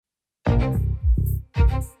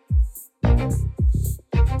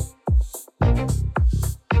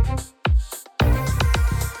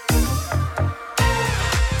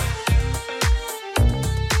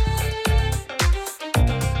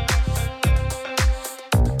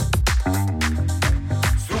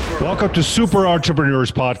Welcome to Super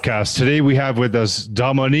Entrepreneurs Podcast. Today we have with us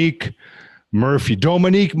Dominique Murphy.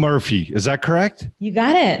 Dominique Murphy, is that correct? You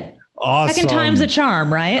got it. Awesome. Second time's a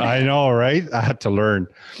charm, right? I know, right? I had to learn.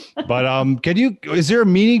 But is there a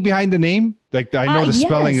meaning behind the name? Like I know the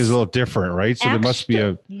spelling is a little different, right? So there must be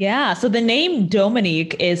a... Yeah, so the name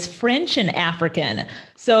Dominique is French and African.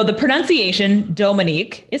 So the pronunciation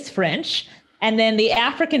Dominique is French. And then the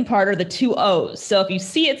African part are the two O's. So if you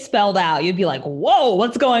see it spelled out, you'd be like, whoa,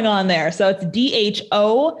 what's going on there? So it's Dhomonique.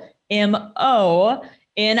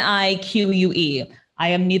 I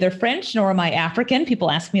am neither French nor am I African.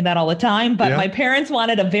 People ask me that all the time, but my parents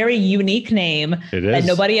wanted a very unique name that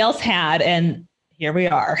nobody else had. And here we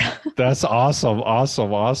are. That's awesome.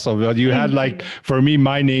 Well, you had for me,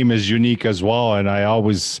 my name is unique as well. And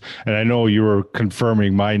I know you were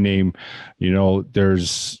confirming my name,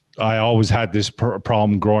 I always had this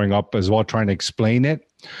problem growing up as well, trying to explain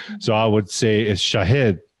it. So I would say it's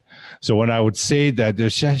Shahid. So when I would say that,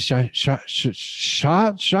 there's so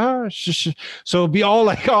it'd be all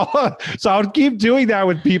like, so I would keep doing that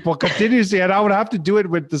with people continuously, and I would have to do it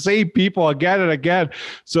with the same people again and again.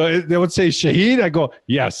 So they would say Shahid, I go,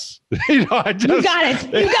 yes. You got it. You got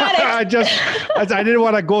it. I didn't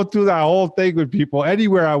want to go through that whole thing with people.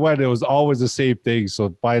 Anywhere I went, it was always the same thing.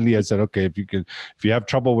 So finally I said, okay, if you have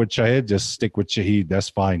trouble with Shahid, just stick with Shahid. That's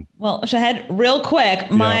fine. Well, Shahid, real quick,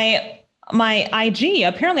 my IG,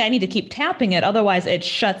 apparently I need to keep tapping it. Otherwise it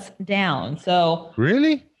shuts down. So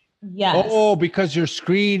really? Yes. Oh, because your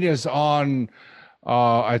screen is on,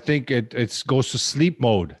 I think it goes to sleep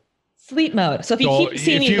mode. Sleep mode. So if you keep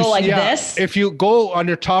seeing me go like this. If you go on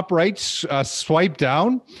your top right, swipe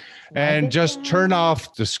down and just turn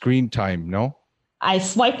off the screen time. No? I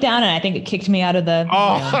swiped down and I think it kicked me out of the.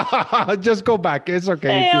 Oh, just go back. It's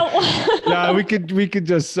okay. Yeah, we could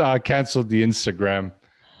just cancel the Instagram.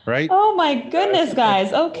 Right? Oh my goodness,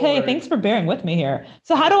 guys. Okay. Thanks for bearing with me here.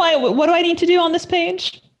 So what do I need to do on this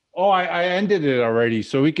page? Oh, I ended it already.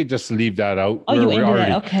 So we could just leave that out. Oh, you ended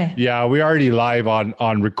it. Okay. Yeah, we already live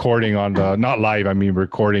on recording on the, not live, I mean,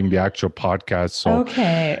 recording the actual podcast. So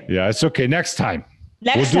okay. Yeah, it's okay. Next time.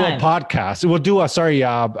 We'll do a podcast. We'll do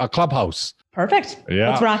a Clubhouse. Perfect. Yeah.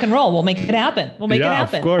 Let's rock and roll. We'll make it happen. Yeah,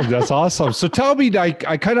 of course. That's awesome. So tell me, I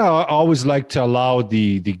kind of always like to allow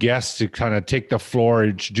the guests to kind of take the floor,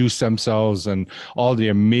 introduce themselves and all the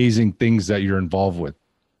amazing things that you're involved with.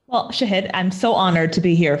 Well, Shahid, I'm so honored to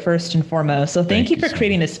be here first and foremost. So thank you for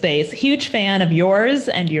creating this space. Huge fan of yours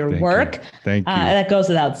and your work. Thank you. That goes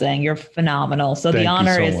without saying. You're phenomenal. So the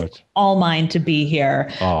honor is all mine to be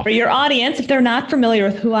here. For your audience, if they're not familiar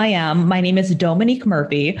with who I am, my name is Dominique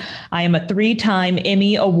Murphy. I am a 3-time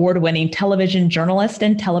Emmy award-winning television journalist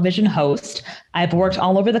and television host. I've worked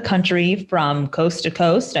all over the country from coast to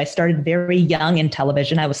coast. I started very young in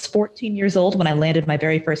television. I was 14 years old when I landed my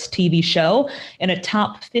very first TV show in a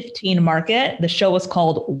top 15 market. The show was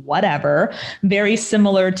called Whatever, very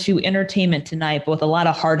similar to Entertainment Tonight, but with a lot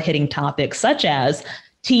of hard-hitting topics such as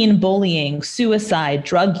teen bullying, suicide,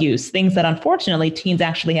 drug use, things that unfortunately teens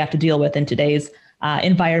actually have to deal with in today's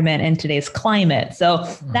environment and today's climate. So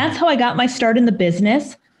that's how I got my start in the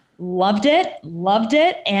business. Loved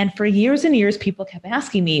it. And for years and years, people kept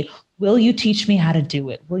asking me, will you teach me how to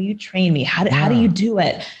do it? Will you train me? How do you do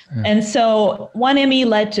it? Yeah. And so one Emmy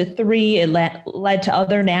led to 3. It led to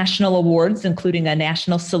other national awards, including a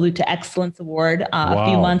National Salute to Excellence Award a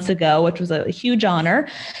few months ago, which was a huge honor.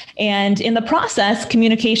 And in the process,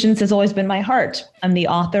 communications has always been my heart. I'm the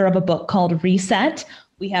author of a book called Reset.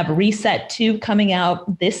 We have Reset 2 coming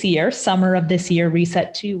out this year, summer of this year.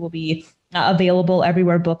 Reset 2 will be available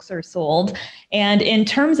everywhere books are sold. And in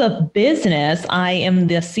terms of business, I am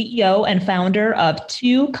the CEO and founder of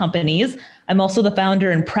 2 companies. I'm also the founder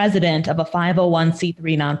and president of a 501c3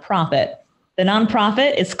 nonprofit. The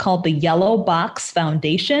nonprofit is called the Yellow Box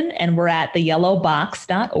Foundation, and we're at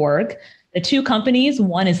theyellowbox.org. The 2 companies,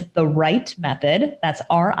 one is The Right Method. That's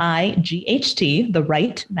RIGHT,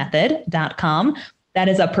 therightmethod.com. That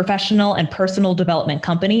is a professional and personal development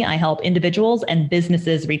company. I help individuals and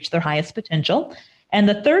businesses reach their highest potential. And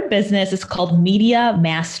the third business is called Media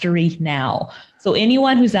Mastery Now. So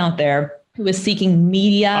anyone who's out there who is seeking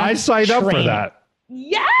media I signed up for that.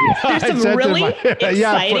 Yes, there's some really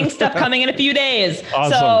exciting stuff coming in a few days.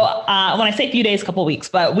 Awesome. So when I say few days, couple weeks,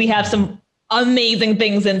 but we have some amazing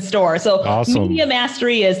things in store. So Media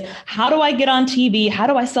Mastery is, how do I get on TV? How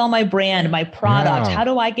do I sell my brand, my product? How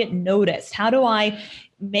do I get noticed? How do I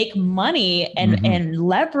make money and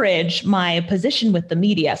leverage my position with the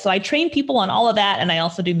media? So I train people on all of that. And I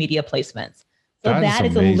also do media placements. So that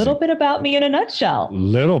is a little bit about me in a nutshell.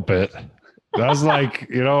 Little bit. That's like,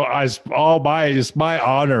 it's my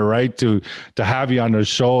honor, right, to have you on the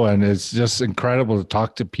show, and it's just incredible to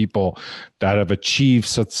talk to people that have achieved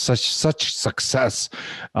such success,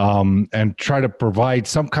 and try to provide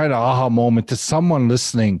some kind of aha moment to someone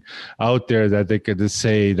listening out there that they could just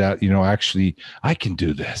say that, actually, I can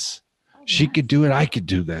do this. She could do it. I could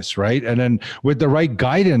do this, right? And then with the right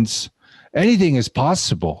guidance, anything is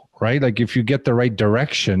possible, right? Like if you get the right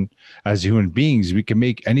direction as human beings, we can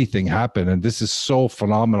make anything happen. And this is so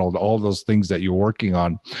phenomenal, all those things that you're working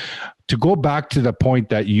on. To go back to the point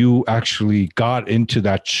that you actually got into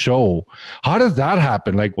that show, how did that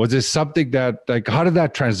happen? Like, was it something that, like, how did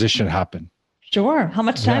that transition happen? Sure. How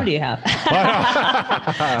much time do you have?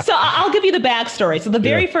 So I'll give you the backstory. So the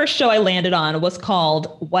very first show I landed on was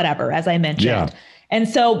called Whatever, as I mentioned. Yeah. And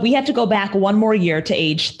so we have to go back one more year to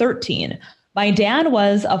age 13. My dad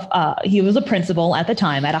was he was a principal at the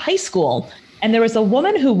time at a high school. And there was a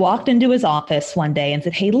woman who walked into his office one day and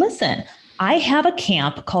said, hey, listen, I have a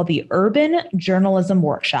camp called the Urban Journalism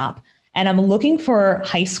Workshop. And I'm looking for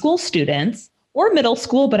high school students or middle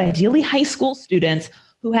school, but ideally high school students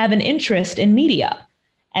who have an interest in media.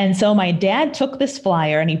 And so my dad took this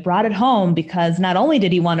flyer and he brought it home because not only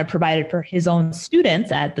did he want to provide it for his own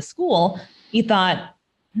students at the school, he thought,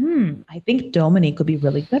 I think Dominique would be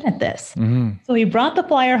really good at this. Mm-hmm. So he brought the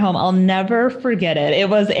flyer home. I'll never forget it. It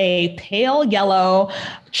was a pale yellow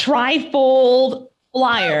trifold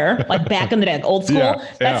flyer, like back in the day, old school,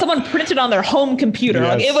 that someone printed on their home computer.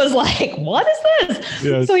 Yes. Like it was like, what is this?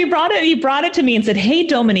 Yes. So he brought it to me and said, hey,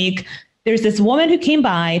 Dominique, there's this woman who came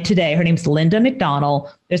by today. Her name's Linda McDonald.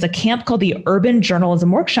 There's a camp called the Urban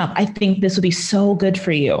Journalism Workshop. I think this would be so good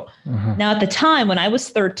for you. Uh-huh. Now, at the time when I was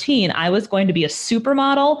 13, I was going to be a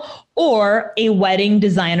supermodel or a wedding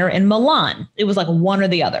designer in Milan. It was like one or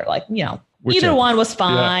the other, like, either one was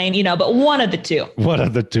fine, but one of the two. One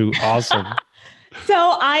of the two. Awesome. So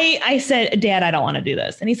I said, Dad, I don't want to do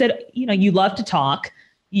this. And he said, you love to talk.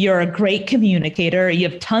 You're a great communicator. You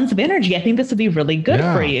have tons of energy. I think this would be really good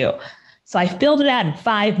for you. So I filled it out in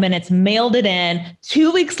 5 minutes, mailed it in.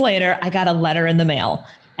 2 weeks later, I got a letter in the mail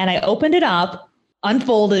and I opened it up,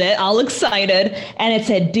 unfolded it, all excited. And it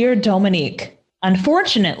said, Dear Dominique,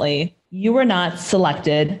 unfortunately, you were not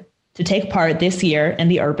selected to take part this year in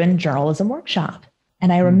the Urban Journalism Workshop.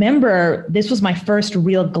 And I remember this was my first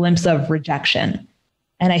real glimpse of rejection.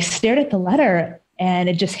 And I stared at the letter and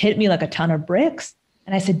it just hit me like a ton of bricks.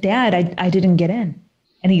 And I said, Dad, I didn't get in.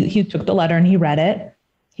 And he took the letter and he read it.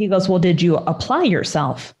 He goes, well, did you apply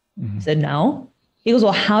yourself? Mm-hmm. I said, no. He goes,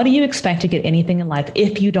 well, how do you expect to get anything in life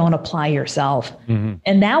if you don't apply yourself? Mm-hmm.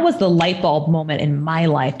 And that was the light bulb moment in my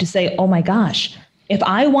life to say, oh my gosh, if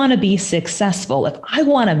I want to be successful, if I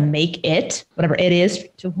want to make it, whatever it is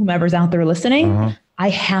to whomever's out there listening, I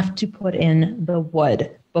have to put in the wood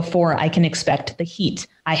before I can expect the heat.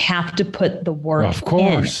 I have to put the work in. Of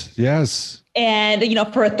course. Yes. And,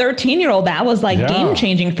 for a 13-year-old, that was like game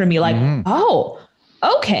changing for me. Like, oh,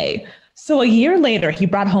 okay. So a year later, he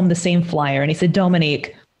brought home the same flyer and he said,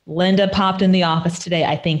 Dominique, Linda popped in the office today.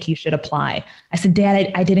 I think you should apply. I said,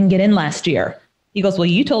 Dad, I didn't get in last year. He goes, well,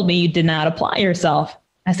 you told me you did not apply yourself.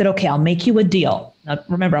 I said, okay, I'll make you a deal. Now,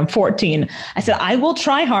 remember, I'm 14. I said, I will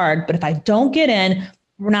try hard, but if I don't get in,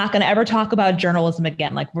 we're not going to ever talk about journalism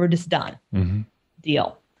again. Like, we're just done. Mm-hmm.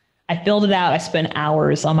 Deal. I filled it out. I spent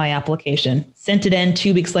hours on my application, sent it in.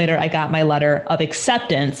 2 weeks later, I got my letter of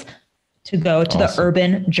acceptance to go to the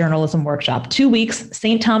Urban Journalism Workshop. 2 weeks,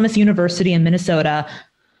 St. Thomas University in Minnesota.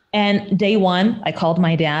 And day one, I called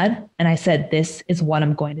my dad and I said, this is what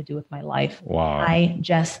I'm going to do with my life. Wow. I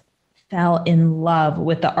just fell in love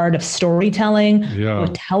with the art of storytelling,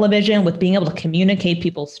 with television, with being able to communicate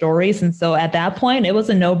people's stories. And so at that point, it was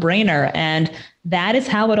a no-brainer. And that is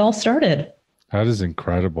how it all started. That is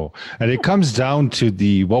incredible. And it comes down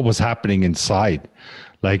to what was happening inside.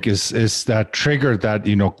 Like, is that trigger that,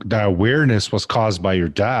 that awareness was caused by your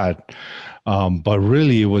dad. But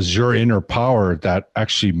really it was your inner power that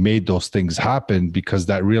actually made those things happen because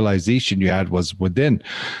that realization you had was within.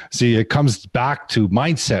 See, it comes back to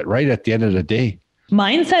mindset, right? At the end of the day.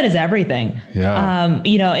 Mindset is everything. Yeah.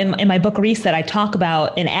 In my book, Reset, I talk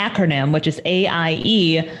about an acronym, which is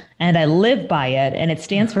AIE, and I live by it. And it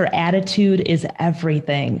stands for attitude is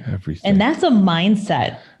everything. And that's a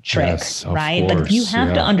mindset trick, right? Course, like you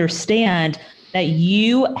have to understand that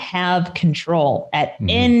you have control at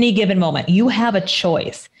any given moment. You have a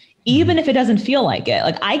choice, even if it doesn't feel like it.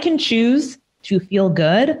 Like I can choose to feel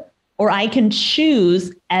good, or I can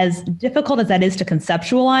choose, as difficult as that is to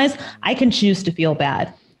conceptualize, I can choose to feel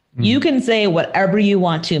bad. You can say whatever you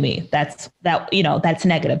want to me. That's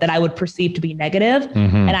negative, that I would perceive to be negative,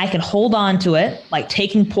 and I can hold on to it like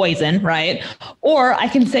taking poison, right? Or I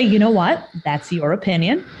can say, you know what? That's your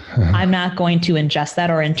opinion. I'm not going to ingest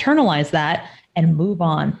that or internalize that and move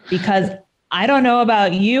on, because I don't know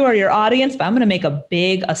about you or your audience, but I'm going to make a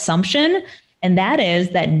big assumption. And that is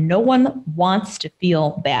that no one wants to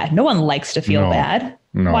feel bad. No one likes to feel bad.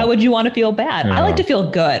 No. Why would you want to feel bad? Yeah. I like to feel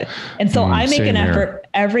good. And so I make an effort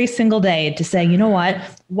every single day to say, you know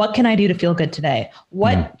what can I do to feel good today?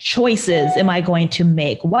 What choices am I going to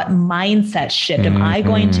make? What mindset shift am I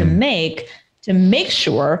going to make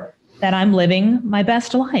sure that I'm living my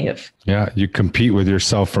best life? Yeah, you compete with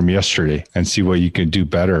yourself from yesterday and see what you can do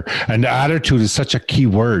better. And attitude is such a key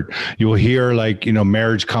word. You'll hear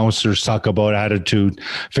marriage counselors talk about attitude.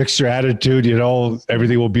 Fix your attitude,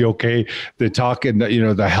 everything will be okay. They talk in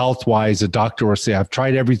the health wise, the doctor will say, I've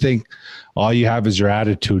tried everything. All you have is your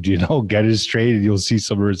attitude, get it straight and you'll see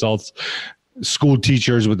some results. School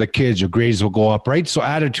teachers with the kids, your grades will go up, right? So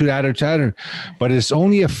attitude, but it's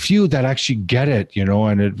only a few that actually get it,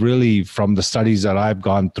 and it really, from the studies that I've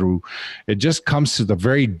gone through, it just comes to the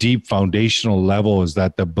very deep foundational level, is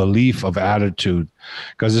that the belief of attitude,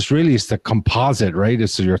 because it's the composite, right?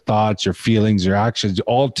 It's your thoughts, your feelings, your actions,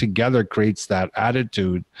 all together creates that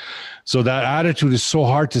attitude. So that attitude is so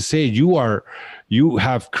hard to say. You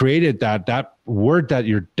have created that word that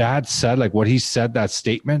your dad said, like what he said, that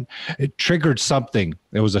statement, it triggered something.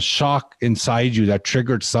 There was a shock inside you that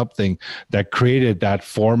triggered something that created that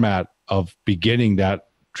format of beginning that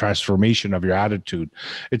transformation of your attitude.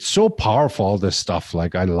 It's so powerful, all this stuff.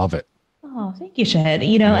 Like, I love it. Oh, thank you, Shahid.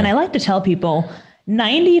 And I like to tell people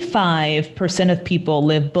 95% of people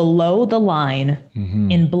live below the line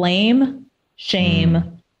in blame,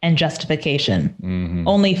 shame, and justification.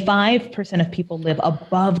 Only 5% of people live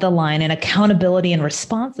above the line in accountability and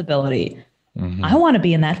responsibility. I want to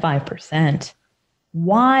be in that 5%.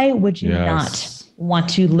 Why would you not want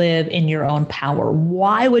to live in your own power?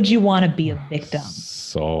 Why would you want to be a victim?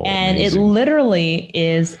 And it literally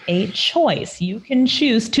is a choice. You can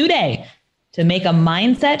choose today to make a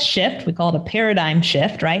mindset shift. We call it a paradigm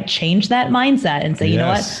shift, right? Change that mindset and say, you know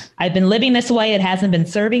what? I've been living this way. It hasn't been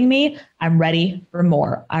serving me. I'm ready for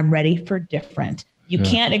more. I'm ready for different. You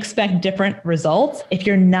can't expect different results if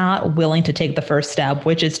you're not willing to take the first step,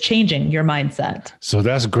 which is changing your mindset. So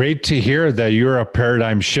that's great to hear that you're a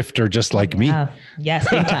paradigm shifter just like me. Yes,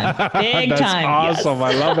 big time. That's time. Awesome.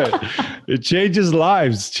 Yes. I love it. It changes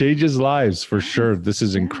lives for sure. This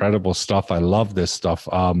is incredible stuff. I love this stuff.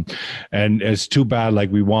 And it's too bad. Like,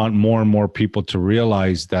 we want more and more people to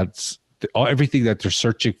realize that's everything that they're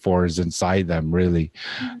searching for is inside them, really.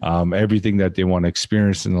 Everything that they want to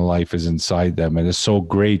experience in the life is inside them. And it's so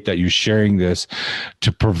great that you're sharing this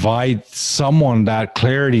to provide someone that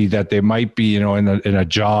clarity that they might be, in a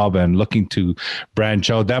job and looking to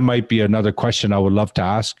branch out. That might be another question I would love to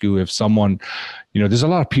ask you. If someone, there's a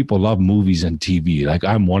lot of people love movies and TV. Like,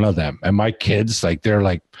 I'm one of them. And my kids, like, they're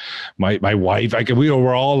like, my wife,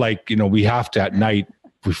 we're all like, we have to at night,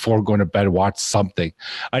 before going to bed, watch something.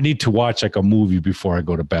 I need to watch like a movie before I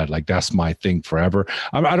go to bed. Like, that's my thing forever.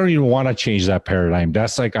 I don't even want to change that paradigm.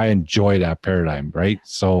 That's like, I enjoy that paradigm, right?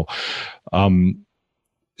 So,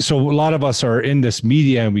 so a lot of us are in this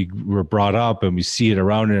media and we were brought up and we see it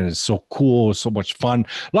around and it's so cool, so much fun.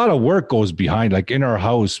 A lot of work goes behind. Like, in our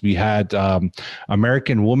house, we had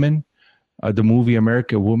American Woman. The movie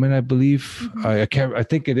American Woman, I believe. I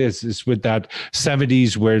think it is. It's with that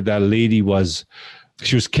 70s where that lady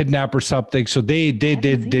she was kidnapped or something. So they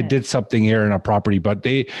did something here in a property, but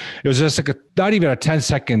it was just like not even a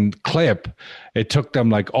 10-second clip. It took them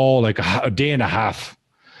like a day and a half,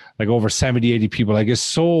 like over 70, 80 people. Like, it's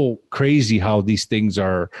so crazy how these things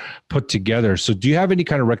are put together. So do you have any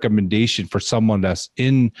kind of recommendation for someone that's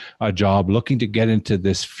in a job looking to get into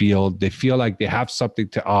this field? They feel like they have something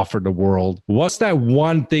to offer the world. What's that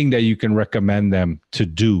one thing that you can recommend them to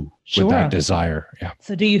do? With that desire. Yeah.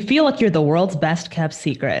 So do you feel like you're the world's best kept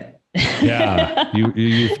secret? Yeah.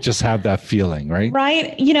 You just have that feeling, right?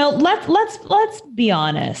 Right. Let's be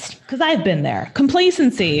honest, because I've been there.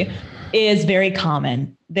 Complacency is very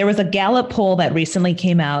common. There was a Gallup poll that recently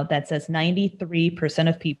came out that says 93%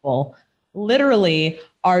 of people literally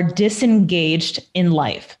are disengaged in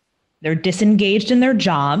life. They're disengaged in their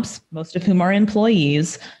jobs, most of whom are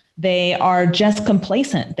employees. They are just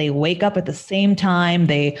complacent. They wake up at the same time.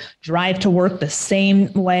 They drive to work the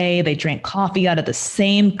same way. They drink coffee out of the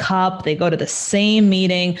same cup. They go to the same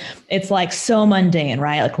meeting. It's like so mundane,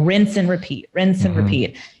 right? Like rinse and repeat, rinse and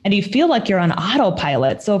repeat. And you feel like you're on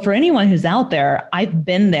autopilot. So for anyone who's out there, I've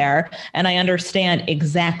been there and I understand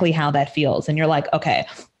exactly how that feels. And you're like, okay,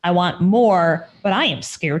 I want more, but I am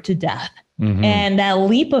scared to death. And that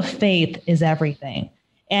leap of faith is everything.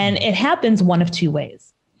 And it happens one of two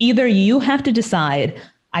ways. Either you have to decide,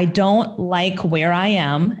 I don't like where I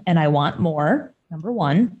am and I want more, number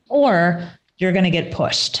one, or you're going to get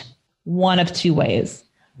pushed. One of two ways.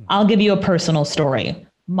 I'll give you a personal story.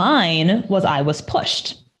 Mine was I was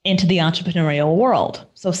pushed into the entrepreneurial world.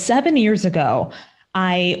 So 7 years ago,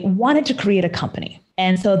 I wanted to create a company.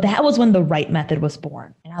 And so that was when The Right Method was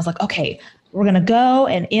born. And I was like, okay, we're going to go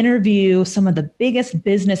and interview some of the biggest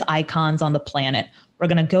business icons on the planet. We're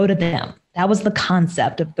going to go to them. That was the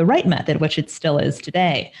concept of The Right Method, which it still is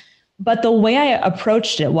today. But the way I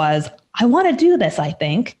approached it was, I want to do this, I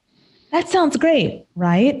think. That sounds great,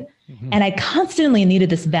 right? And I constantly needed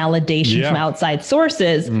this validation from outside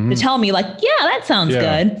sources to tell me like, yeah, that sounds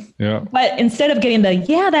good. But instead of getting the,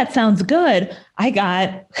 yeah, that sounds good, I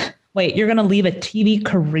got, wait, you're going to leave a TV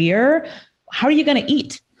career? How are you going to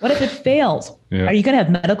eat? What if it fails? Are you going to have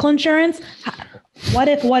medical insurance? What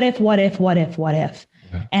if?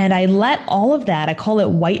 And I let all of that, I call it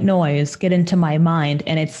white noise, get into my mind,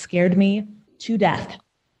 and it scared me to death.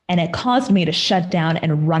 And it caused me to shut down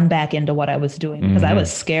and run back into what I was doing because I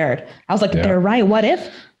was scared. I was like, they're right. What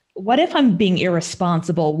if I'm being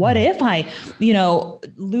irresponsible? What if I,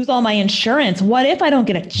 lose all my insurance? What if I don't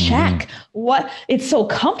get a check? It's so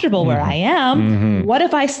comfortable where I am. What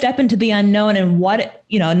if I step into the unknown and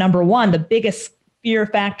number one, the biggest fear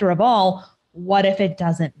factor of all, what if it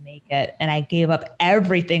doesn't make it? And I gave up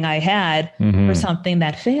everything I had for something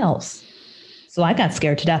that fails. So I got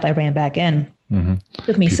scared to death. I ran back in. It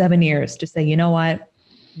took me 7 years to say, you know what?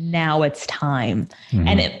 Now it's time.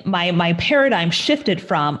 And my paradigm shifted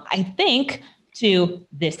from, I think, to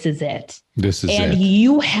this is it. And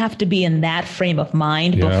you have to be in that frame of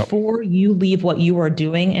mind before you leave what you are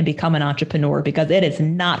doing and become an entrepreneur, because it is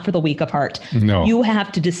not for the weak of heart. No. You have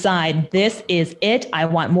to decide, this is it. I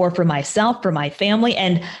want more for myself, for my family,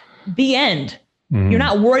 and the end. You're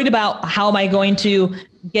not worried about how am I going to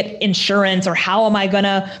get insurance or how am I going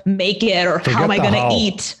to make it or how am I going to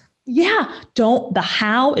eat? The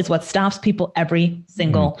how is what stops people every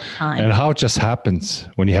single time. And how just happens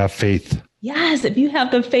when you have faith. Yes. If you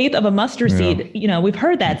have the faith of a mustard seed, we've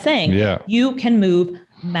heard that saying, you can move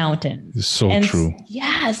mountains. It's so true.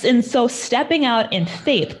 Yes. And so stepping out in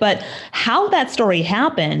faith, but how that story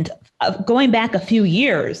happened, going back a few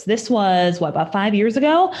years, this was about 5 years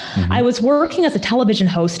ago. I was working as a television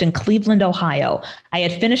host in Cleveland, Ohio. I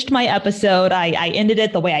had finished my episode. I ended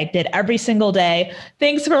it the way I did every single day.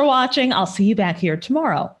 Thanks for watching. I'll see you back here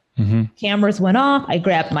tomorrow. Cameras went off. I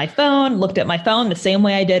grabbed my phone, looked at my phone the same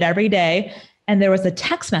way I did every day. And there was a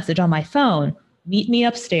text message on my phone. Meet me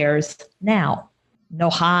upstairs now. No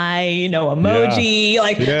hi, no emoji.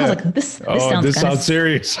 I was like, this sounds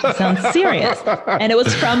serious. Sounds serious. And it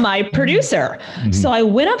was from my producer. So I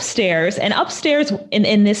went upstairs, and upstairs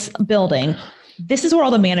in this building, this is where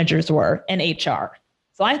all the managers were and HR.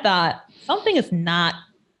 So I thought something's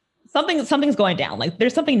going down. Like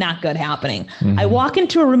there's something not good happening. I walk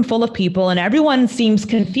into a room full of people and everyone seems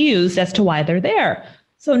confused as to why they're there.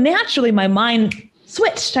 So naturally my mind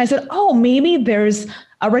switched. I said, oh, maybe there's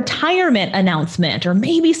a retirement announcement, or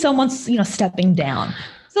maybe someone's, stepping down.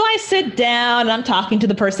 So I sit down and I'm talking to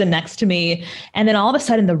the person next to me. And then all of a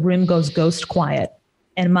sudden the room goes ghost quiet.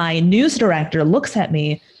 And my news director looks at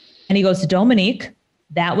me and he goes, Dominique,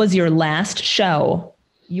 that was your last show.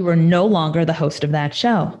 You were no longer the host of that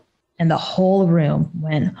show. And the whole room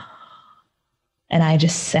went, and I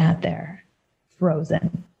just sat there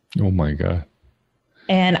frozen. Oh my God.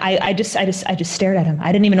 And I just stared at him.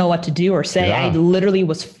 I didn't even know what to do or say. I literally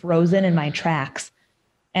was frozen in my tracks.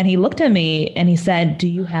 And he looked at me and he said, do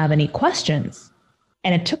you have any questions?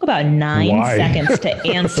 And it took about 9 seconds to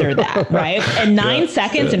answer that, right? And 9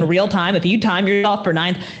 seconds in real time, if you time yourself for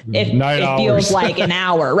it feels like an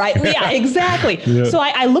hour, right? Yeah, exactly. So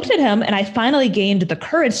I looked at him and I finally gained the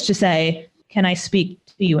courage to say, can I speak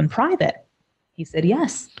to you in private? He said,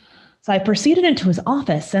 yes. So I proceeded into his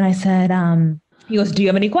office and I said, he goes, do you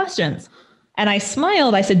have any questions? And I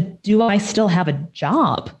smiled. I said, do I still have a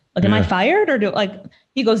job? Like, am I fired or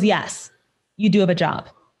he goes, yes, you do have a job.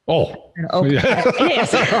 Oh, okay.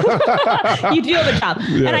 Yes. You do have a job.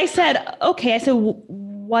 Yeah. And I said, okay. I said,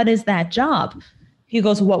 what is that job? He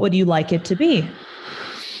goes, what would you like it to be?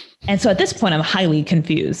 And so at this point, I'm highly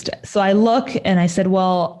confused. So I look and I said,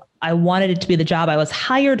 well, I wanted it to be the job I was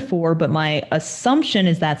hired for, but my assumption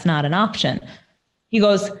is that's not an option. He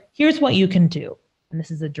goes, here's what you can do. And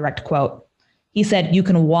this is a direct quote. He said, you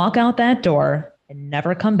can walk out that door and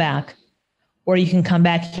never come back, or you can come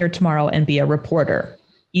back here tomorrow and be a reporter.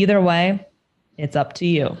 Either way, it's up to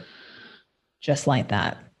you. Just like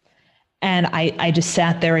that. And I just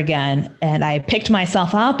sat there again and I picked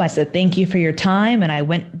myself up. I said, thank you for your time. And I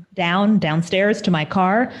went downstairs to my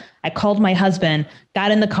car. I called my husband,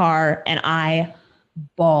 got in the car, and I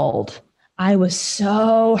bawled. I was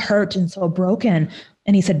so hurt and so broken.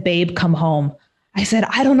 And he said, babe, come home. I said,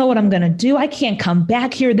 I don't know what I'm going to do. I can't come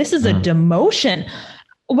back here. This is a demotion.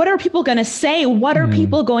 What are people going to say? What are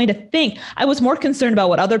people going to think? I was more concerned about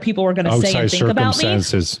what other people were going to say and think about me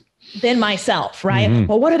than myself, right?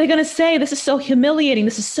 Well, what are they going to say? This is so humiliating.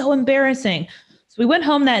 This is so embarrassing. So we went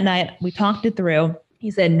home that night. We talked it through. He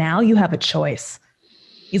said, now you have a choice.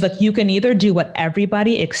 He's like, you can either do what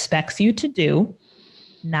everybody expects you to do,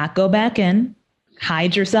 not go back in,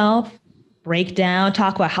 hide yourself, break down,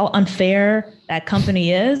 talk about how unfair that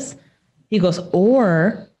company is. He goes,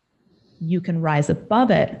 or you can rise above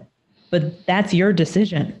it, but that's your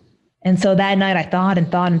decision. And so that night I thought.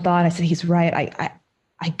 I said, he's right.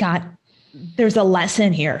 There's a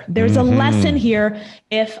lesson here. There's a lesson here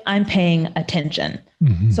if I'm paying attention.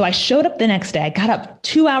 So I showed up the next day. I got up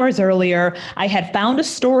 2 hours earlier. I had found a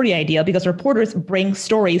story idea because reporters bring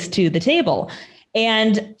stories to the table.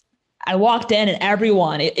 And I walked in and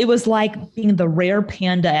everyone, it was like being the rare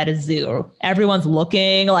panda at a zoo. Everyone's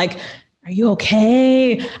looking like, are you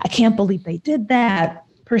okay? I can't believe they did that.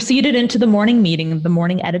 Proceeded into the morning meeting, the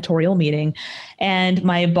morning editorial meeting. And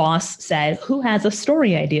my boss said, who has a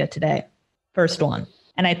story idea today? First one.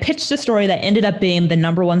 And I pitched a story that ended up being the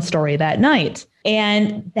number one story that night.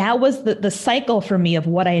 And that was the cycle for me of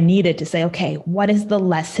what I needed to say, okay, what is the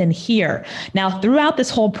lesson here? Now, throughout this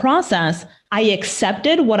whole process, I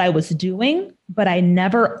accepted what I was doing, but I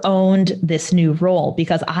never owned this new role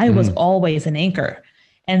because I was always an anchor.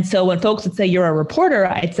 And so when folks would say you're a reporter,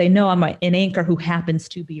 I'd say, no, I'm an anchor who happens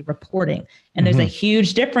to be reporting. And there's a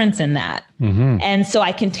huge difference in that. And so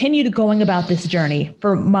I continued going about this journey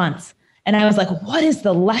for months. And I was like, what is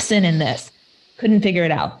the lesson in this? Couldn't figure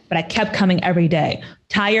it out, but I kept coming every day.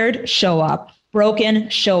 Tired, show up. Broken,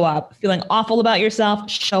 show up. Feeling awful about yourself,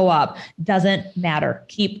 show up. Doesn't matter.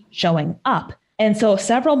 Keep showing up. And so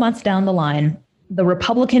several months down the line, the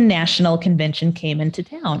Republican National Convention came into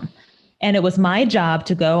town. And it was my job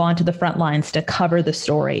to go onto the front lines to cover the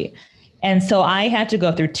story. And so I had to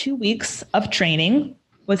go through 2 weeks of training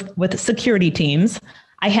with security teams.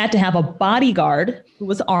 I had to have a bodyguard who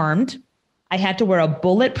was armed. I had to wear a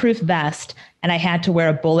bulletproof vest and I had to wear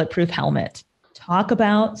a bulletproof helmet. Talk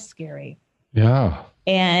about scary. Yeah.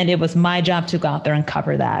 And it was my job to go out there and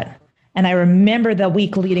cover that. And I remember the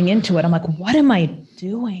week leading into it, I'm like, what am I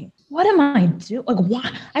doing? What am I doing? Like, why?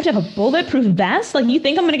 I have to have a bulletproof vest? Like, you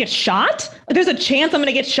think I'm going to get shot? Like, there's a chance I'm going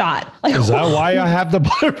to get shot. Like, is that why I have the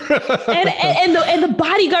bulletproof? and the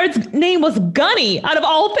bodyguard's name was Gunny, out of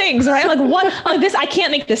all things, right? Like, what? Like, this, I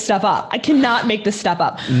can't make this stuff up. I cannot make this stuff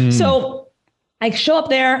up. So I show up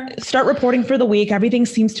there, start reporting for the week. Everything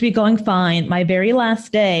seems to be going fine. My very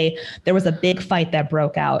last day, there was a big fight that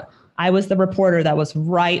broke out. I was the reporter that was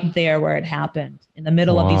right there where it happened in the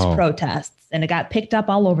middle of these protests, and it got picked up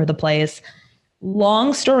all over the place.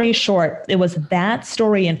 Long story short, it was that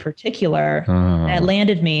story in particular that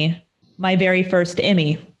landed me my very first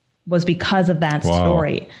Emmy was because of that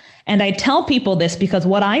story. And I tell people this because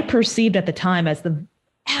what I perceived at the time as the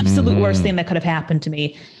absolute worst thing that could have happened to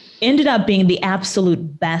me ended up being the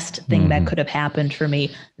absolute best thing that could have happened for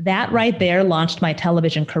me. That right there launched my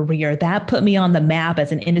television career. That put me on the map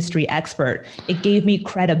as an industry expert. It gave me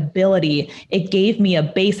credibility. It gave me a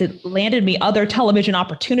base. It landed me other television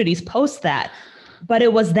opportunities post that. But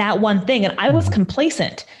it was that one thing. And I was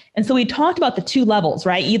complacent. And so we talked about the two levels,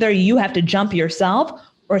 right? Either you have to jump yourself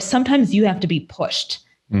or sometimes you have to be pushed.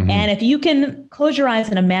 And if you can close your eyes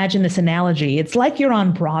and imagine this analogy, it's like you're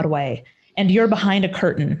on Broadway and you're behind a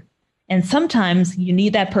curtain. And sometimes you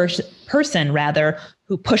need that person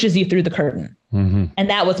who pushes you through the curtain. And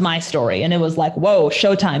that was my story. And it was like, whoa,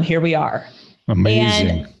 showtime, here we are. Amazing.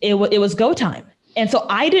 And it was go time. And so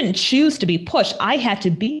I didn't choose to be pushed. I had to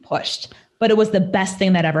be pushed, but it was the best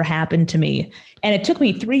thing that ever happened to me. And it took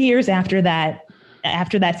me 3 years after that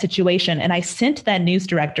situation. And I sent that news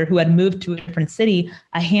director who had moved to a different city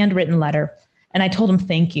a handwritten letter. And I told him,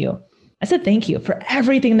 thank you. I said, thank you for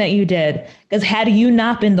everything that you did. Because had you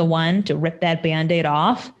not been the one to rip that Band-Aid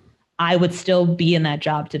off, I would still be in that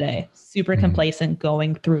job today. Super complacent,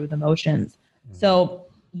 going through the motions. So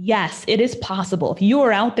Yes, it is possible. If you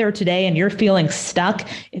are out there today and you're feeling stuck,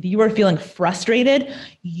 if you are feeling frustrated,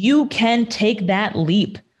 you can take that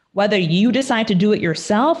leap, whether you decide to do it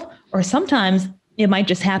yourself or sometimes it might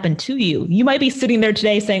just happen to you. You might be sitting there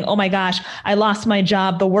today saying, oh my gosh, I lost my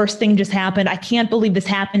job. The worst thing just happened. I can't believe this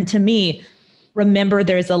happened to me. Remember,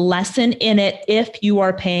 there's a lesson in it if you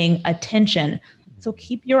are paying attention. So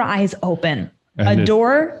keep your eyes open. A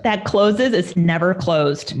door that closes is never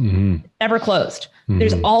closed. Never closed.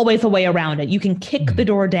 There's always a way around it. You can kick the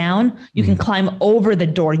door down. You can climb over the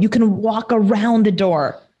door. You can walk around the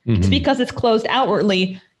door. Just because it's closed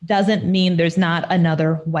outwardly doesn't mean there's not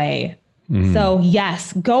another way. So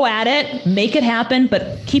yes, go at it, make it happen,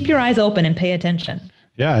 but keep your eyes open and pay attention.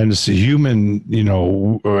 Yeah. And as a human,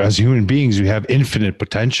 as human beings, we have infinite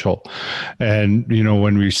potential. And,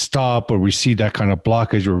 when we stop or we see that kind of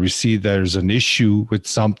blockage or we see there's an issue with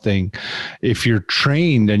something, if you're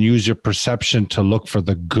trained and use your perception to look for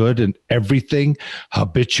the good in everything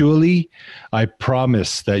habitually, I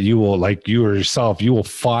promise that you will, like you or yourself, you will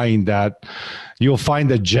find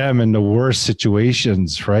the gem in the worst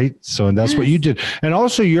situations, right? So, and that's what you did. And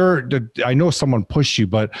also I know someone pushed you,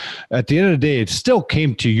 but at the end of the day, it still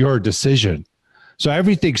came to your decision. So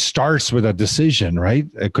everything starts with a decision, right?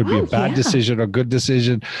 It could be a bad decision, a good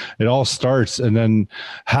decision. It all starts. And then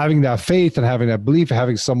having that faith and having that belief,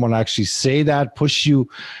 having someone actually say that, push you,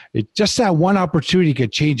 just that one opportunity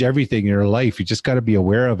could change everything in your life. You just got to be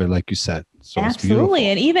aware of it, like you said. So absolutely.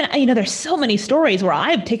 And even, there's so many stories where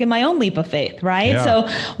I've taken my own leap of faith, right? Yeah. So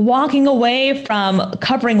walking away from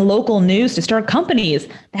covering local news to start companies,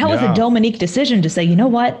 that was a Dominique decision to say, you know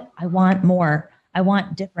what? I want more. I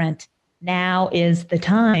want different. Now is the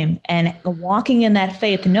time. And walking in that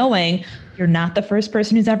faith, knowing you're not the first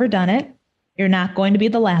person who's ever done it. You're not going to be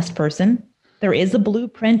the last person. There is a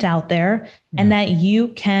blueprint out there and that you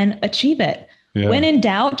can achieve it. Yeah. When in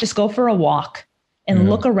doubt, just go for a walk and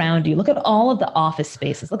look around you. Look at all of the office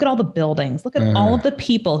spaces. Look at all the buildings. Look at all of the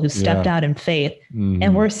people who stepped out in faith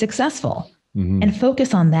and were successful and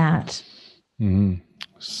focus on that.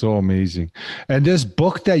 So amazing. And this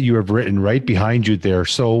book that you have written right behind you there.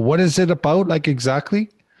 So what is it about, like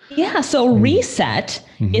exactly? Yeah. So Reset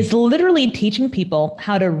is literally teaching people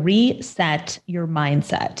how to reset your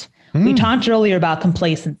mindset. We talked earlier about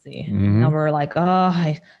complacency. And we're like,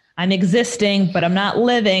 I'm existing, but I'm not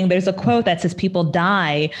living. There's a quote that says people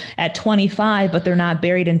die at 25, but they're not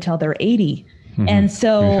buried until they're 80. And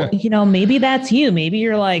so, maybe that's you. Maybe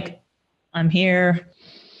you're like, I'm here.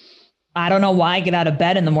 I don't know why I get out of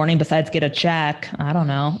bed in the morning besides get a check. I don't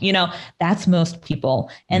know. That's most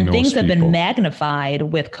people. And things have been magnified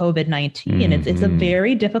with COVID-19. It's a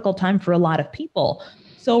very difficult time for a lot of people.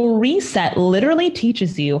 So Reset literally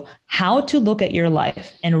teaches you how to look at your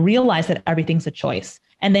life and realize that everything's a choice.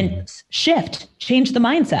 And then change the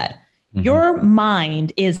mindset. Your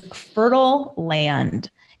mind is fertile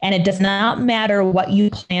land. And it does not matter what you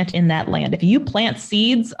plant in that land. If you plant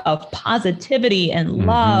seeds of positivity and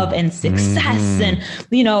love and success and,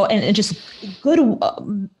 and just good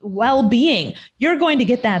well-being, you're going to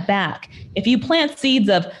get that back. If you plant seeds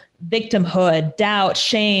of victimhood, doubt,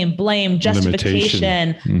 shame, blame,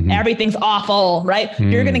 justification, everything's awful, right?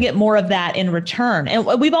 You're going to get more of that in return. And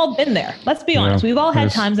we've all been there. Let's be honest. We've all had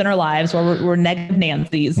times in our lives where we're negative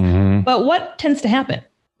Nancy's. But what tends to happen?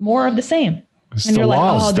 More of the same. It's the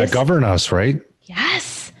laws that govern us, right?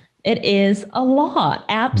 Yes, it is a law.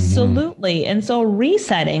 Absolutely. And so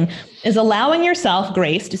resetting is allowing yourself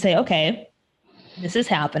grace to say, okay, this is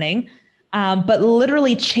happening, but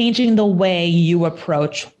literally changing the way you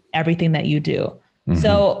approach everything that you do.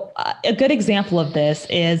 So a good example of this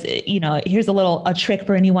is, here's a trick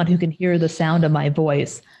for anyone who can hear the sound of my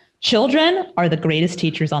voice. Children are the greatest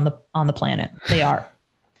teachers on the planet. They are.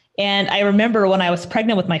 And I remember when I was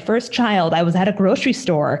pregnant with my first child, I was at a grocery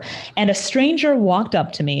store and a stranger walked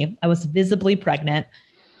up to me. I was visibly pregnant.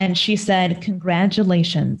 And she said,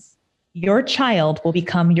 "Congratulations, your child will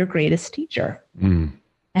become your greatest teacher." And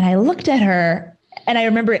I looked at her and I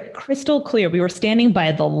remember it crystal clear. We were standing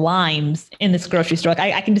by the limes in this grocery store.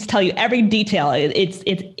 I can just tell you every detail. It's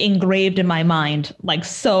engraved in my mind, like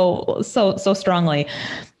so strongly.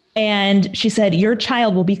 And she said, "Your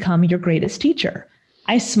child will become your greatest teacher."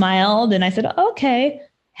 I smiled and I said, okay,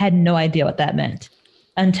 had no idea what that meant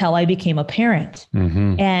until I became a parent.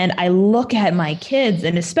 And I look at my kids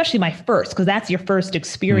and especially my first, because that's your first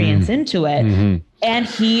experience into it. And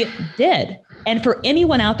he did. And for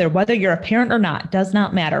anyone out there, whether you're a parent or not, does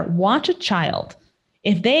not matter. Watch a child.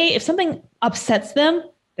 If something upsets them,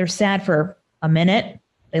 they're sad for a minute,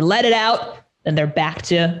 they let it out, then they're back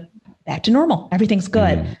to back to normal. Everything's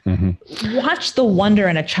good. Watch the wonder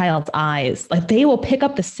in a child's eyes. Like they will pick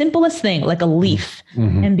up the simplest thing, like a leaf,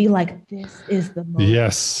 and be like, this is the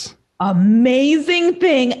most amazing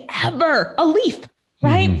thing ever. A leaf,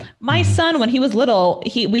 right? My son, when he was little,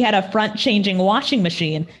 we had a front changing washing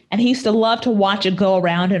machine, and he used to love to watch it go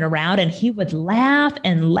around and around, and he would laugh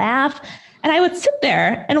and laugh. And I would sit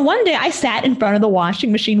there, and one day I sat in front of the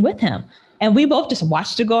washing machine with him. And we both just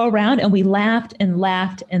watched it go around, and we laughed and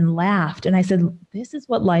laughed and laughed. And I said, this is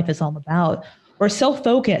what life is all about. We're so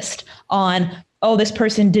focused on, oh, this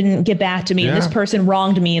person didn't get back to me, and this person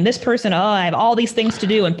wronged me, and this person, oh, I have all these things to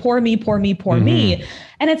do, and poor me, poor me, poor me.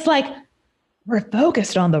 And it's like, we're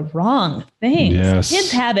focused on the wrong things. Yes.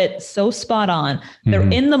 Kids have it so spot on. They're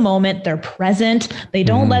in the moment, they're present, they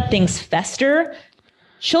don't let things fester.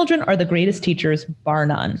 Children are the greatest teachers, bar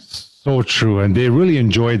none. So true. And they really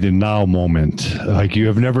enjoy the now moment. Like you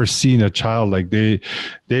have never seen a child like they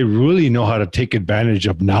really know how to take advantage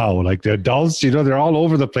of now. Like the adults, they're all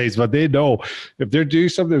over the place, but they know if they're doing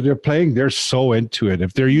something, if they're playing, they're so into it.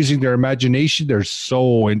 If they're using their imagination, they're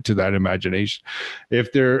so into that imagination.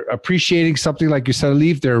 If they're appreciating something, like you said, a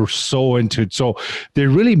leaf, they're so into it. So they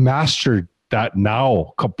really mastered that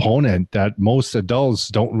now component that most adults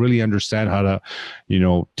don't really understand how to,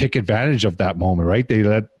 take advantage of that moment, right? They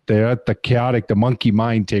let the chaotic, the monkey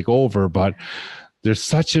mind take over, but they're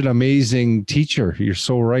such an amazing teacher. You're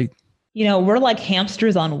so right. We're like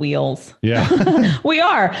hamsters on wheels. Yeah, we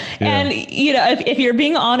are. Yeah. And, if you're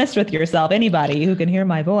being honest with yourself, anybody who can hear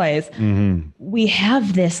my voice, we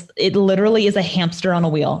have this, it literally is a hamster on a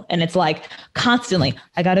wheel. And it's like constantly,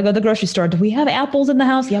 I got to go to the grocery store. Do we have apples in the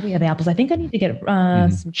house? Yeah, we have apples. I think I need to get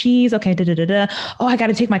some cheese. Okay. Oh, I got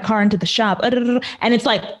to take my car into the shop. And it's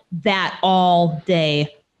like that all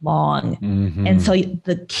day long. And so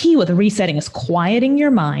the key with resetting is quieting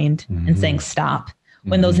your mind and saying, stop.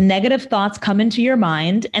 When those negative thoughts come into your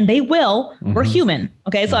mind, and they will, we're human.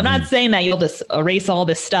 Okay. So I'm not saying that you'll just erase all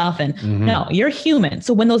this stuff and no, you're human.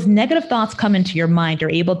 So when those negative thoughts come into your mind, you're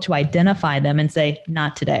able to identify them and say,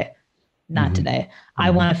 not today, not today. I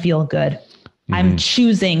want to feel good. I'm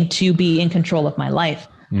choosing to be in control of my life.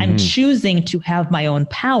 I'm choosing to have my own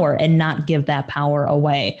power and not give that power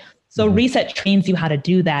away. So Reset trains you how to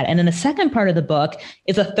do that. And then the second part of the book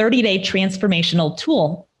is a 30-day transformational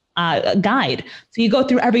tool guide. So you go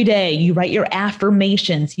through every day, you write your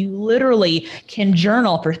affirmations, you literally can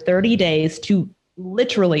journal for 30 days to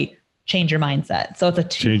literally change your mindset. So it's a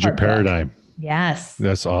change your paradigm. Book. Yes.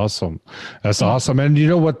 That's awesome. That's awesome. And you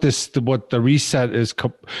know what the Reset is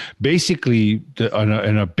basically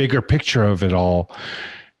in a bigger picture of it all,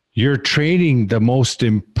 you're training the most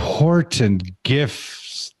important gifts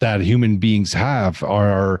that human beings have are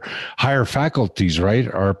our higher faculties,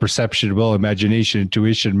 right? Our perception, will, imagination,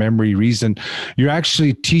 intuition, memory, reason. You're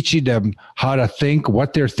actually teaching them how to think,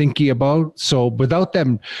 what they're thinking about. So without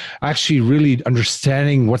them actually really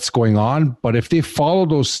understanding what's going on, but if they follow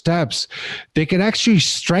those steps, they can actually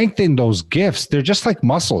strengthen those gifts. They're just like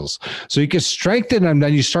muscles. So you can strengthen them,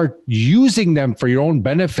 then you start using them for your own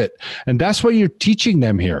benefit. And that's what you're teaching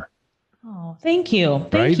them here. Oh, thank you.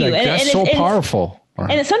 Thank you. Like, that's so powerful.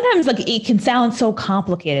 And sometimes it can sound so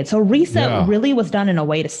complicated. So Reset really was done in a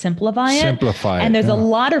way to simplify it. And there's a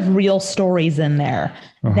lot of real stories in there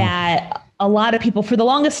that a lot of people, for the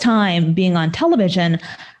longest time being on television,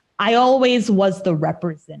 I always was the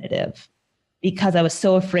representative because I was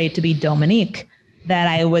so afraid to be Dominique that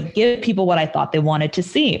I would give people what I thought they wanted to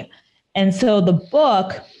see. And so the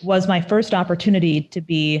book was my first opportunity to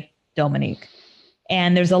be Dominique.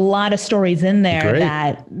 And there's a lot of stories in there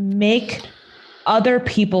that make other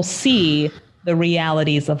people see the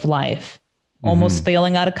realities of life. Almost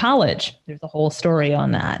failing out of college. There's a whole story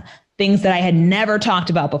on that. Things that I had never talked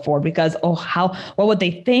about before because, what would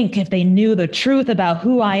they think if they knew the truth about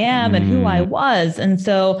who I am and who I was? And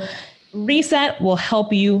so Reset will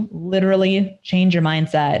help you literally change your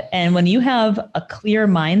mindset. And when you have a clear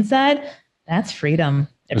mindset, that's freedom.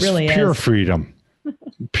 It's really pure freedom.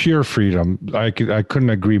 Pure freedom. I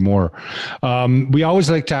couldn't agree more. We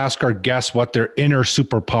always like to ask our guests what their inner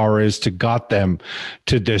superpower is to got them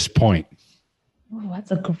to this point. Oh,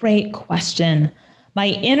 that's a great question. My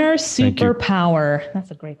inner superpower.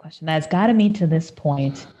 That's a great question. That's gotten me to this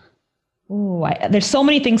point. Oh, there's so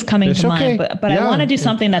many things coming to mind, but I want to do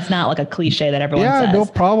something that's not like a cliche that everyone says. Yeah, no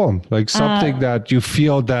problem. Like something that you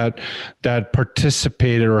feel that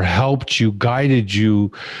participated or helped you, guided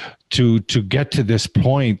you to get to this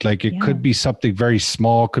point. Like it could be something very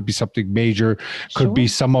small, could be something major, could be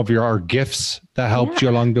some of our gifts that helped you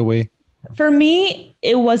along the way. For me,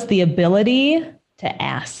 it was the ability to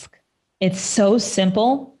ask. It's so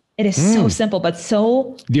simple. It is so simple, but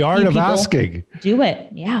so The Art of Asking. Do it.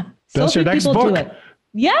 Yeah. That's your next book.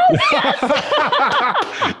 Yes.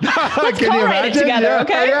 Let's Can you write it together, yeah,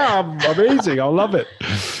 okay? Yeah, amazing. I love it.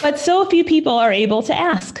 But so few people are able to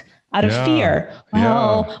ask out of fear.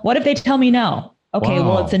 Well, what if they tell me no? Okay,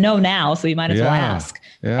 well, it's a no now, so you might as well ask.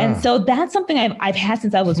 Yeah. And so that's something I've had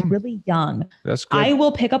since I was really young. That's good. I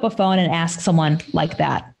will pick up a phone and ask someone like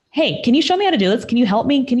that. Hey, can you show me how to do this? Can you help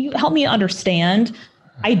me? Can you help me understand?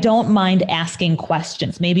 I don't mind asking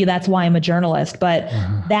questions. Maybe that's why I'm a journalist, but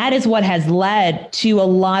that is what has led to a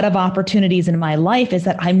lot of opportunities in my life, is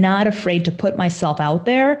that I'm not afraid to put myself out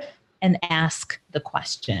there and ask the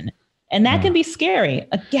question. And that can be scary.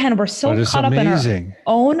 Again, we're so caught up in our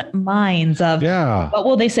own minds of what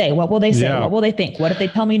will they say? What will they say? What will they think? What if they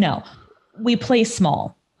tell me no? We play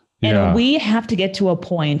small. And we have to get to a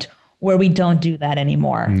point where we don't do that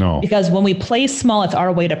anymore. No. Because when we play small, it's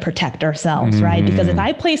our way to protect ourselves, right? Because if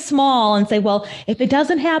I play small and say, well, if it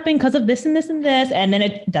doesn't happen because of this and this and this, and then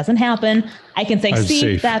it doesn't happen, I can say,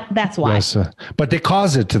 see, that's why. Yes, but they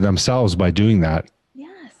cause it to themselves by doing that.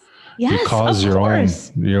 Yes, you cause your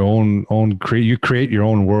own you create your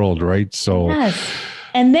own world, right? So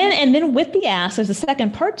and then with the ask, there's a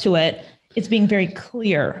second part to it. It's being very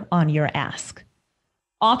clear on your ask.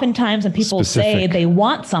 Oftentimes when people say they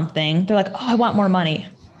want something, they're like, oh, I want more money.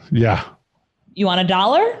 Yeah. You want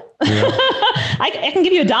 $1? Yeah. I can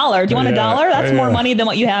give you $1. Do you want $1? That's more money than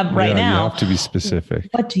what you have right now. You have to be specific.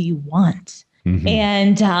 What do you want?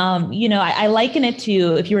 And, I liken it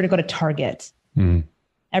to if you were to go to Target.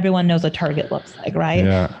 Everyone knows what Target looks like, right?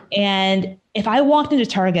 Yeah. And if I walked into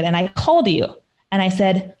Target and I called you and I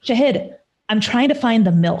said, Shahid, I'm trying to find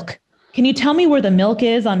the milk. Can you tell me where the milk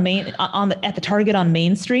is at the Target on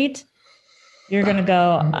Main Street? You're going to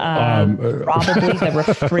go probably the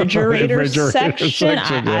refrigerator section.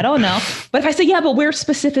 I don't know. But if I say, but where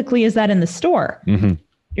specifically is that in the store?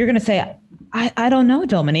 You're going to say, I don't know,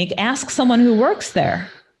 Dominique. Ask someone who works there,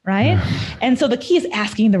 right? And so the key is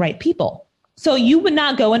asking the right people. So you would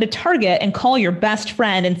not go into Target and call your best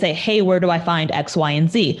friend and say, hey, where do I find X, Y,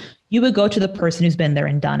 and Z? You would go to the person who's been there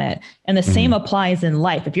and done it. And the same applies in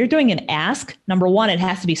life. If you're doing an ask, number one, it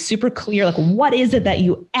has to be super clear. Like, what is it that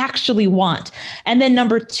you actually want? And then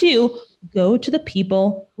number two, go to the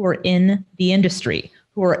people who are in the industry,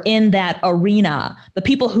 who are in that arena, the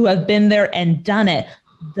people who have been there and done it.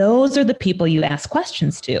 Those are the people you ask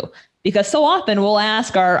questions to. Because so often we'll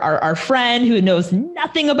ask our friend who knows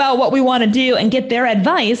nothing about what we want to do and get their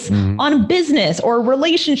advice on business or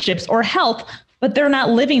relationships or health, but they're not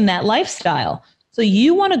living that lifestyle. So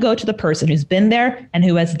you want to go to the person who's been there and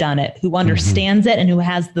who has done it, who understands it and who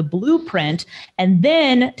has the blueprint. And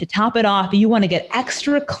then to top it off, you want to get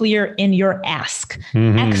extra clear in your ask,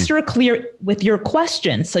 extra clear with your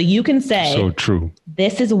question. So you can say, so true.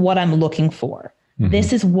 This is what I'm looking for.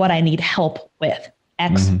 This is what I need help with.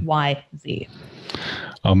 X, Y, Z.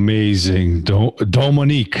 Amazing.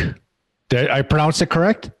 Dominique. Did I pronounce it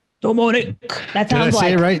correct? Dominique. That sounds like. Did I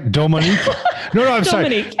say it right? Dominique? No, I'm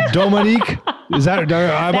Dominique. Sorry. Dominique. Is that?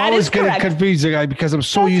 I'm always getting confused because I'm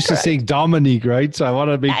so used to saying Dominique, right? So I want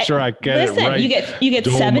to make sure I get it right. You get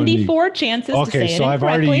 74 chances to say it. Okay, so I've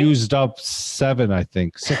already used up 7, I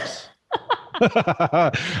think 6.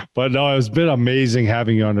 But no, it's been amazing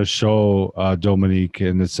having you on the show, Dominique,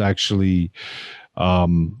 and it's actually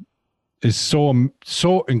it's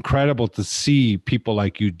so incredible to see people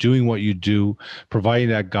like you doing what you do, providing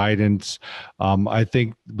that guidance. I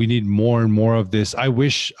think we need more and more of this. I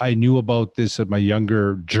wish I knew about this at my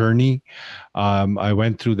younger journey. I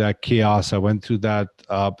went through that chaos. I went through that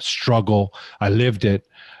struggle. I lived it.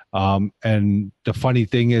 And the funny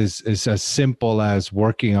thing is as simple as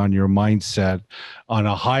working on your mindset on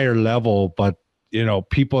a higher level, but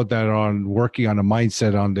people that are working on a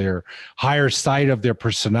mindset on their higher side of their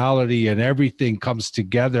personality, and everything comes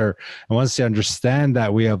together. And once they understand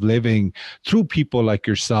that way of living through people like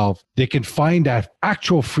yourself, they can find that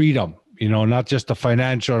actual freedom, not just the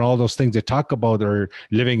financial and all those things they talk about, or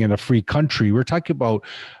living in a free country. We're talking about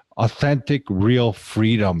authentic, real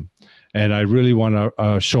freedom. And I really want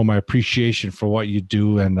to show my appreciation for what you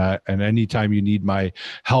do. And anytime you need my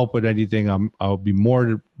help with anything, I'll be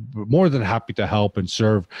more than happy to help and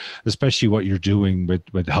serve, especially what you're doing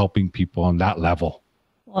with helping people on that level.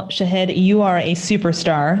 Well, Shahid, you are a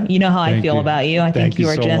superstar. You know how I feel about you. I think you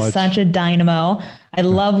are just such a dynamo. I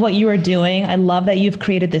love what you are doing. I love that you've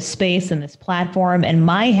created this space and this platform. And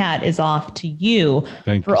my hat is off to you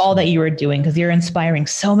for all that you are doing, because you're inspiring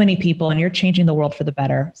so many people and you're changing the world for the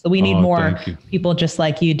better. So we need more people just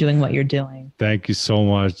like you doing what you're doing. Thank you so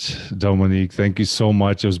much, Dominique. Thank you so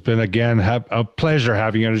much. It's been, again, a pleasure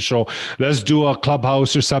having you on the show. Let's do a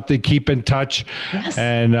clubhouse or something. Keep in touch. Yes.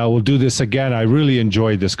 And we'll do this again. I really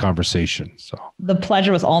enjoyed this conversation. So the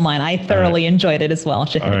pleasure was all mine. I thoroughly enjoyed it as well.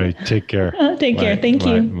 All right. Take care. Take care. Thank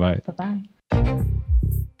you. Bye.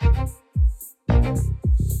 Bye-bye.